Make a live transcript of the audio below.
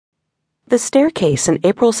The staircase in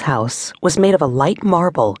April's house was made of a light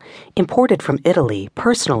marble imported from Italy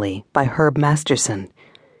personally by Herb Masterson.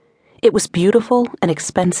 It was beautiful and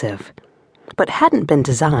expensive, but hadn't been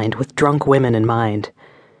designed with drunk women in mind.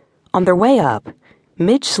 On their way up,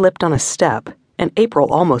 Midge slipped on a step and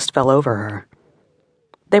April almost fell over her.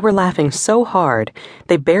 They were laughing so hard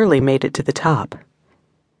they barely made it to the top.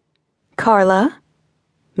 "Carla?"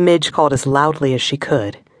 Midge called as loudly as she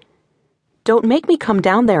could. "Don't make me come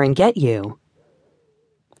down there and get you."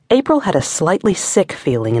 April had a slightly sick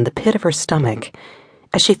feeling in the pit of her stomach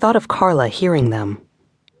as she thought of Carla hearing them.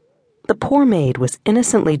 The poor maid was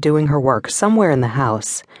innocently doing her work somewhere in the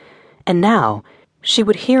house, and now she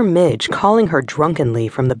would hear Midge calling her drunkenly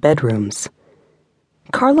from the bedrooms.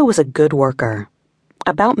 Carla was a good worker,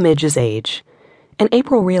 about Midge's age, and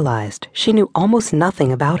April realized she knew almost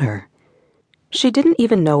nothing about her. She didn't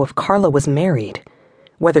even know if Carla was married,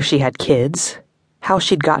 whether she had kids, how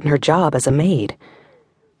she'd gotten her job as a maid.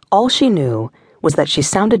 All she knew was that she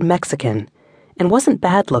sounded Mexican and wasn't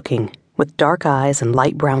bad-looking, with dark eyes and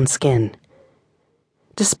light brown skin.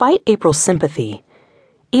 Despite April's sympathy,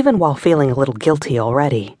 even while feeling a little guilty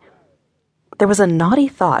already, there was a naughty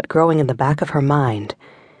thought growing in the back of her mind,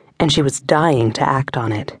 and she was dying to act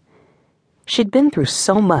on it. She'd been through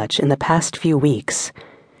so much in the past few weeks.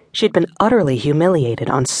 She'd been utterly humiliated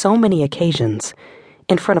on so many occasions,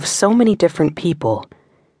 in front of so many different people,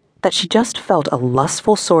 that she just felt a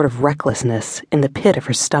lustful sort of recklessness in the pit of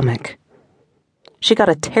her stomach. She got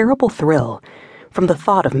a terrible thrill from the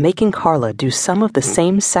thought of making Carla do some of the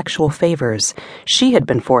same sexual favors she had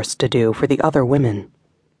been forced to do for the other women.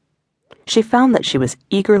 She found that she was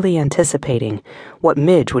eagerly anticipating what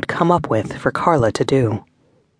Midge would come up with for Carla to do.